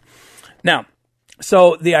 Now,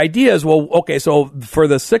 so the idea is, well, okay, so for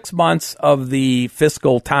the 6 months of the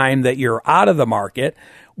fiscal time that you're out of the market,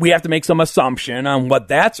 we have to make some assumption on what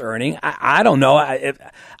that's earning. I don't know.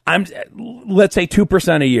 Let's say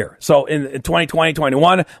 2% a year. So in 2020,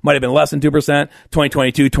 21, might have been less than 2%.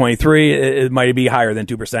 2022, 23, it might be higher than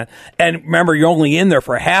 2%. And remember, you're only in there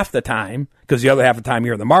for half the time because the other half of the time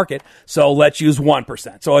you're in the market. So let's use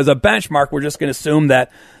 1%. So as a benchmark, we're just going to assume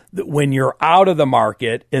that when you're out of the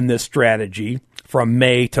market in this strategy from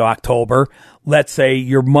May to October, let's say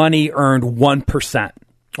your money earned 1%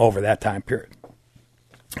 over that time period.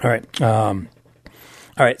 All right.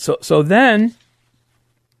 So then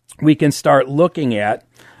we can start looking at,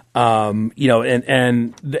 and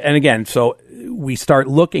again, so we start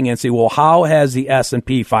looking and see, well, how has the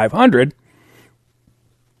S&P 500,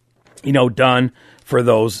 done for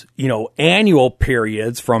those, annual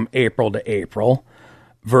periods from April to April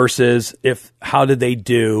versus how did they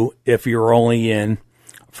do if you're only in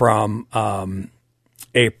from, from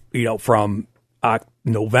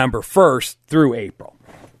November 1st through April.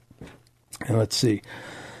 And let's see.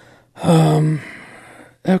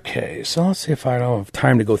 Okay, so let's see if I don't have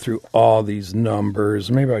time to go through all these numbers.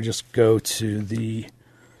 Maybe I just go to the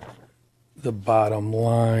bottom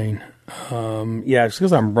line. It's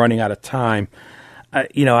because I'm running out of time. I'm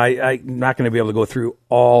not going to be able to go through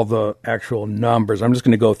all the actual numbers. I'm just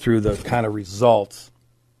going to go through the kind of results.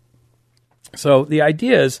 So the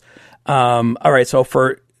idea is, all right, so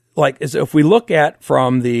if we look at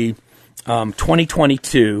from the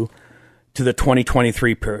 2022 to the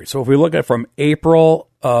 2023 period. So if we look at from April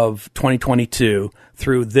of 2022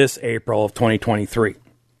 through this April of 2023,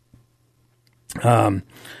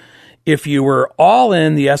 if you were all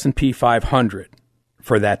in the S&P 500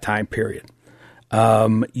 for that time period,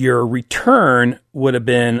 your return would have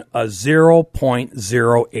been a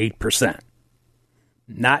 0.08%.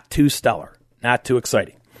 Not too stellar, not too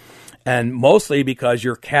exciting. And mostly because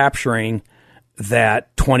you're capturing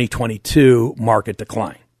that 2022 market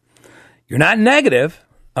decline. You're not negative,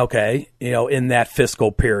 okay, in that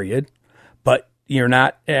fiscal period, but you're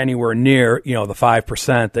not anywhere near, the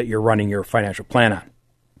 5% that you're running your financial plan on.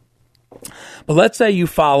 But let's say you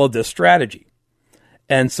followed this strategy.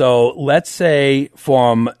 And so let's say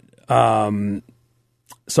from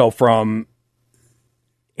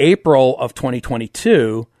April of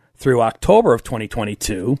 2022 through October of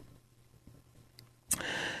 2022,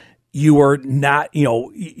 you were not,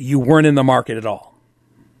 you weren't in the market at all.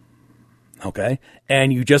 Okay.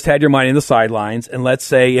 And you just had your money in the sidelines, and let's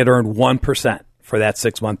say it earned 1% for that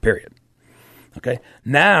 6 month period. Okay.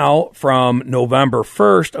 Now from November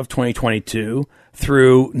 1st of 2022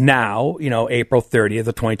 through now, April 30th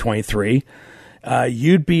of 2023,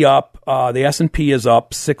 you'd be up, the S&P is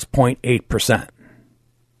up 6.8%.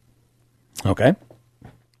 Okay.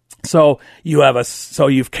 So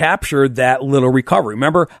you've captured that little recovery.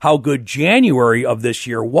 Remember how good January of this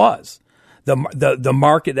year was. The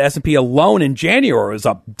market, the S&P alone in January was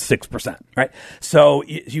up 6%, right? So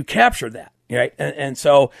you captured that, right? And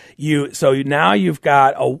so now you've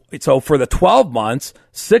got so for the 12 months,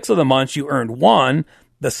 6 of the months you earned 1.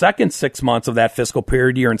 The second 6 months of that fiscal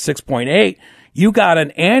period, you earned 6.8. You got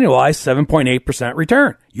an annualized 7.8%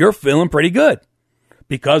 return. You're feeling pretty good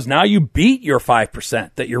because now you beat your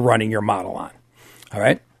 5% that you're running your model on. All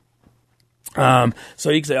right. So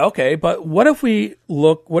you can say, okay, but what if we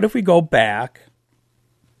go back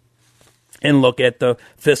and look at the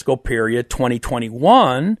fiscal period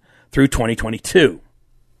 2021 through 2022.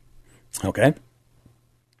 Okay?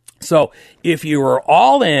 So if you were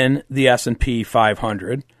all in the S&P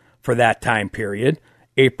 500 for that time period,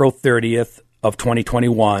 April 30th of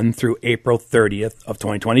 2021 through April 30th of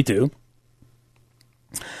 2022,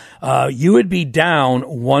 you would be down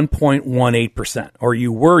 1.18%, or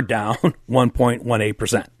you were down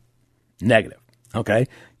 1.18% negative. Okay?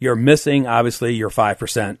 You're missing, obviously, your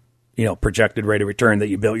 5%, projected rate of return that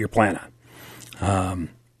you built your plan on.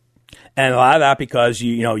 And a lot of that because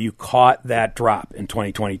you caught that drop in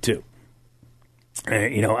 2022.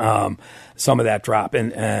 Some of that drop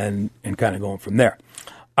and kind of going from there.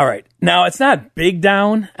 All right. Now, it's not big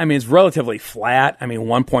down. I mean, it's relatively flat. I mean,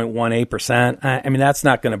 1.18%. I mean, that's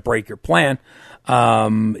not going to break your plan.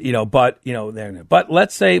 But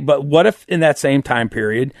let's say, but what if in that same time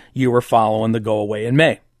period you were following the go away in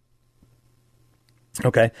May?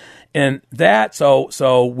 Okay. And that,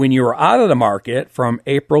 so when you were out of the market from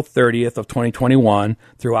April 30th of 2021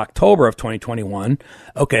 through October of 2021,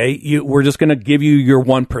 okay, we're just going to give you your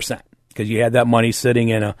 1% because you had that money sitting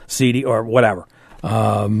in a CD or whatever. You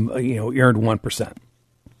earned 1%.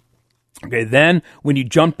 Okay. Then when you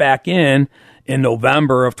jump back in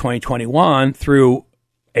November of 2021 through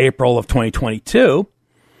April of 2022,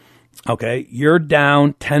 okay, you're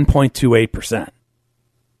down 10.28%.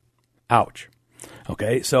 Ouch.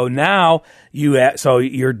 Okay, so now you're down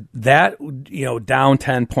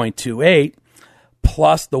 10.28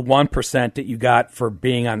 plus the 1% that you got for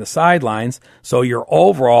being on the sidelines. So you're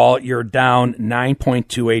down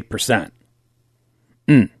 9.28%.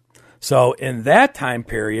 So in that time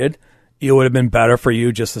period, it would have been better for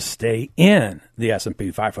you just to stay in the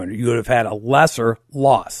S&P 500. You would have had a lesser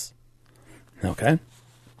loss. Okay.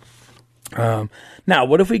 Now,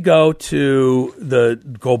 what if we go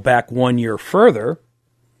back 1 year further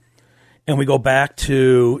and we go back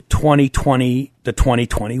to 2020 to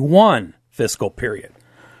 2021 fiscal period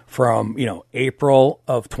from, April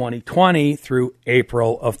of 2020 through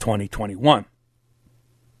April of 2021.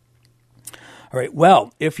 All right.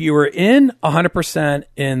 Well, if you were in 100%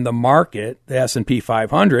 in the market, the S&P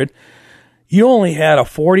 500, you only had a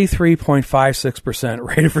 43.56%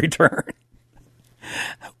 rate of return.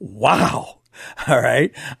 Wow. All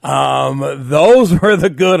right. Those were the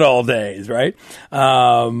good old days, right?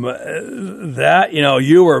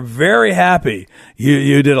 You were very happy.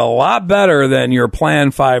 You did a lot better than your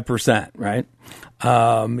planned 5%, right?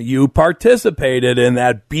 You participated in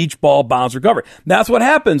that beach ball bounce recovery. That's what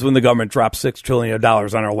happens when the government drops $6 trillion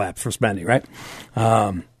on our laps for spending, right?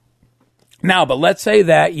 Now, but let's say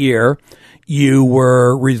that year you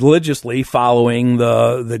were religiously following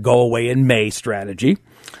the go away in May strategy.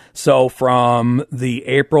 So from the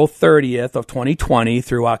April 30th of 2020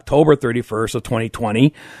 through October 31st of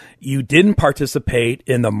 2020, you didn't participate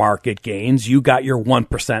in the market gains. You got your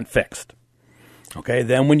 1% fixed. Okay.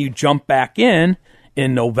 Then when you jump back in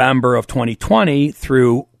November of 2020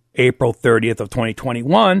 through April 30th of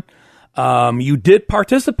 2021, you did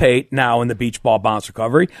participate now in the beach ball bounce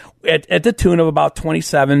recovery at the tune of about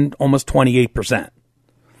 27, almost 28%.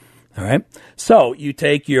 All right. So you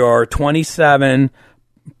take your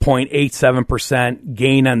 27.87%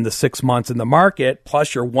 gain on the 6 months in the market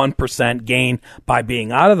plus your 1% gain by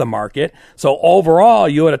being out of the market. So overall,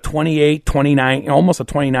 you had a 28, 29, almost a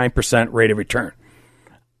 29% rate of return.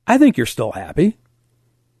 I think you're still happy,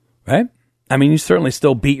 right? I mean, you certainly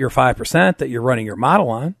still beat your 5% that you're running your model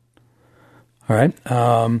on. All right.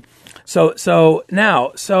 So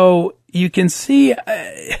you can see,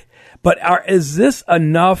 is this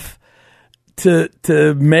enough to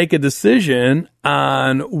make a decision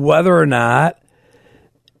on whether or not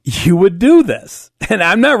you would do this? And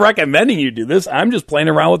I'm not recommending you do this. I'm just playing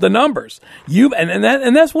around with the numbers.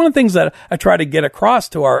 And that's one of the things that I try to get across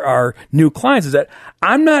to our new clients is that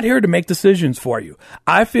I'm not here to make decisions for you.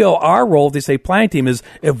 I feel our role as a planning team is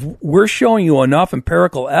if we're showing you enough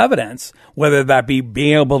empirical evidence, whether that be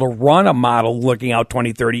being able to run a model looking out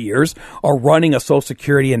 20, 30 years or running a Social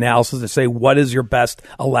Security analysis to say what is your best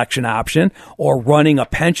election option or running a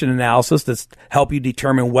pension analysis to help you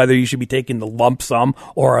determine whether you should be taking the lump sum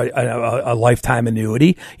or a lifetime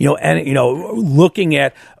annuity, looking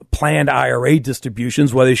at planned IRA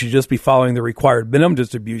distributions, whether you should just be following the required minimum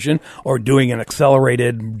distribution or doing an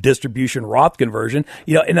accelerated distribution Roth conversion.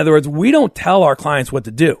 In other words, we don't tell our clients what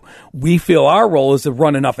to do. We feel our role is to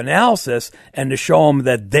run enough analysis and to show them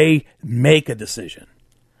that they make a decision.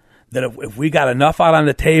 That if we got enough out on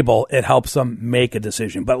the table, it helps them make a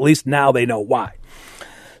decision. But at least now they know why.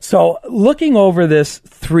 So looking over this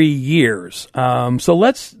 3 years, so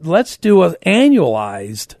let's do an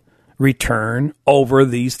annualized return over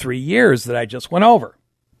these 3 years that I just went over.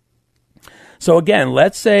 So again,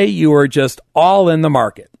 let's say you were just all in the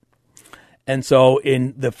market. And so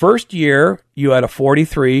in the first year, you had a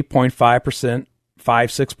 43.5%,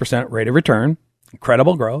 56% rate of return,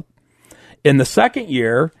 incredible growth. In the second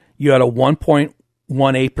year, you had a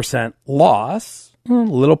 1.18% loss, a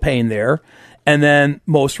little pain there. And then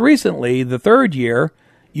most recently, the third year,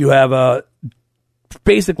 you have a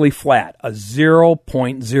basically flat, a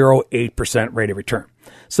 0.08% rate of return.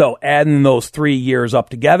 So adding those 3 years up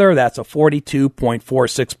together, that's a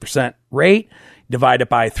 42.46% rate. Divided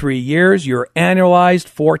by 3 years, you're annualized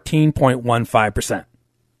 14.15%.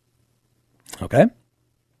 Okay?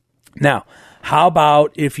 Now, how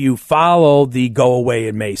about if you follow the go away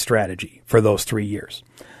in May strategy for those 3 years?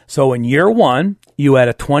 So in year one, you had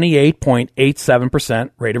a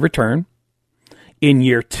 28.87% rate of return. In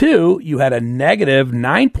year two, you had a negative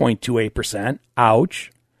 9.28%.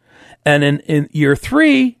 Ouch. And in year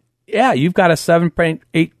three, you've got a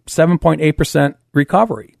 7.8%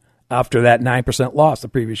 recovery after that 9% loss the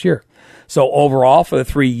previous year. So overall, for the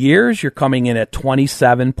 3 years, you're coming in at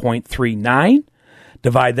 27.39.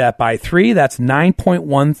 Divide that by 3, that's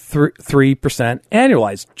 9.13%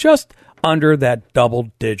 annualized, just under that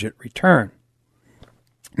double-digit return.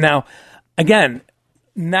 Now, again,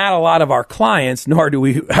 not a lot of our clients, nor do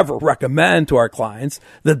we ever recommend to our clients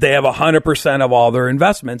that they have 100% of all their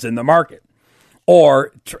investments in the market.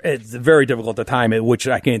 Or it's very difficult to time it, which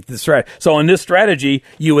I can't describe. So in this strategy,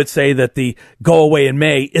 you would say that the go away in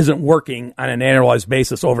May isn't working on an annualized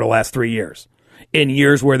basis over the last 3 years. In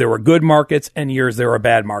years where there were good markets and years there were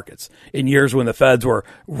bad markets. In years when the Feds were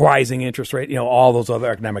rising interest rate, all those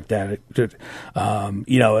other economic data, the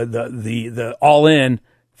all in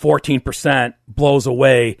 14% blows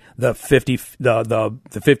away the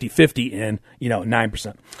 50-50 in,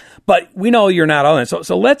 9%. But we know you're not all in.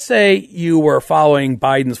 So let's say you were following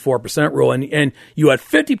Biden's 4% rule and you had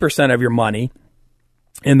 50% of your money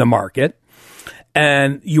in the market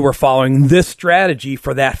and you were following this strategy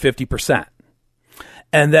for that 50%.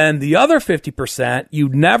 And then the other 50%, you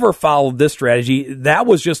never followed this strategy. That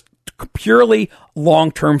was just purely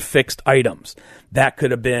long-term fixed items. That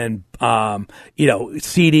could have been,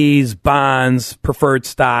 CDs, bonds, preferred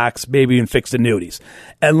stocks, maybe even fixed annuities.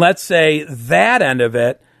 And let's say that end of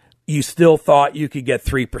it, you still thought you could get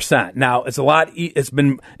 3%. Now, it's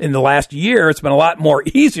been in the last year, it's been a lot more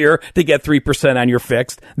easier to get 3% on your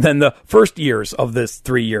fixed than the first years of this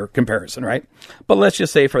 3-year comparison, right? But let's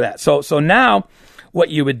just say for that. So now what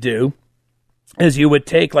you would do is you would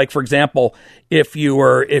take, like, for example, if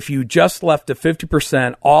you just left the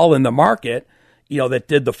 50% all in the market, that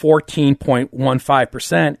did the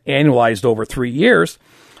 14.15% annualized over 3 years,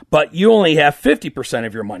 but you only have 50%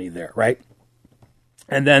 of your money there, right?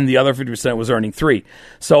 And then the other 50% was earning 3.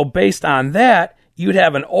 So based on that, you'd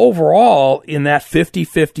have an overall in that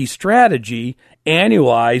 50-50 strategy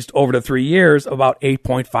annualized over the 3 years about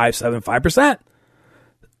 8.575%.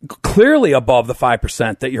 Clearly above the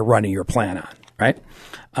 5% that you're running your plan on, right?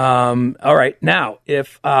 All right. Now,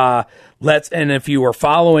 if you were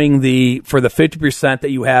following for the 50% that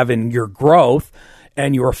you have in your growth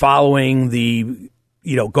and you were following the,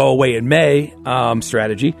 go away in May,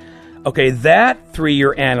 strategy, okay, that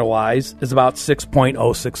 3-year annualized is about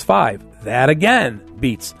 6.065. That again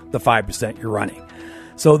beats the 5% you're running.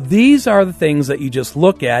 So these are the things that you just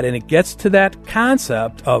look at, and it gets to that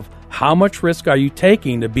concept of how much risk are you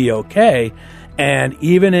taking to be okay? And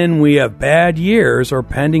even we have bad years or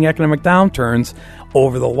pending economic downturns,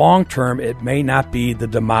 over the long term, it may not be the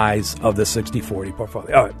demise of the 60-40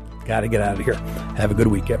 portfolio. All right, got to get out of here. Have a good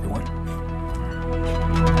week, everyone.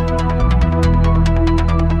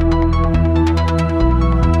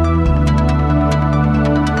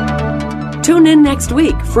 Tune in next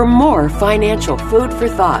week for more financial food for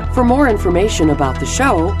thought. For more information about the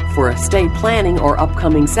show, for estate planning or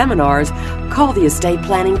upcoming seminars, call the estate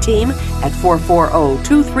planning team at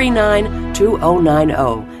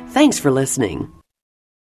 440-239-2090. Thanks for listening.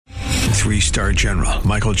 3-star General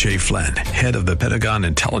Michael J. Flynn, head of the Pentagon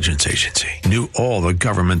Intelligence Agency, knew all the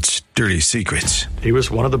government's dirty secrets. He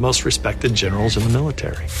was one of the most respected generals in the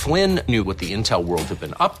military. Flynn knew what the intel world had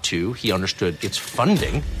been up to. He understood its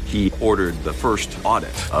funding. He ordered the first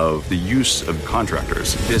audit of the use of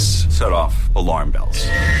contractors. This set off alarm bells.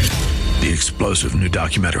 The explosive new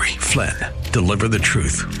documentary, Flynn, Deliver the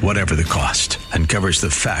Truth, Whatever the Cost, uncovers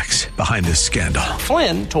the facts behind this scandal.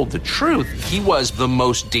 Flynn told the truth. He was the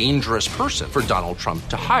most dangerous person for Donald Trump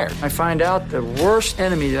to hire. I find out the worst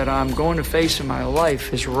enemy that I'm going to face in my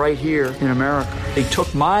life is right here in America. They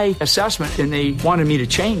took my assessment and they wanted me to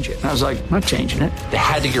change it. And I was like, I'm not changing it. They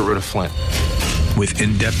had to get rid of Flynn. with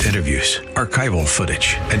in-depth interviews, archival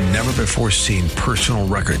footage, and never-before-seen personal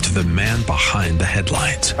records of the man behind the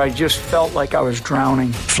headlines. I just felt like I was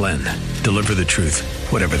drowning. Flynn, deliver the truth,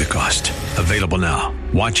 whatever the cost. Available now.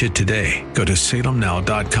 Watch it today. Go to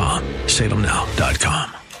salemnow.com.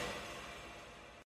 salemnow.com.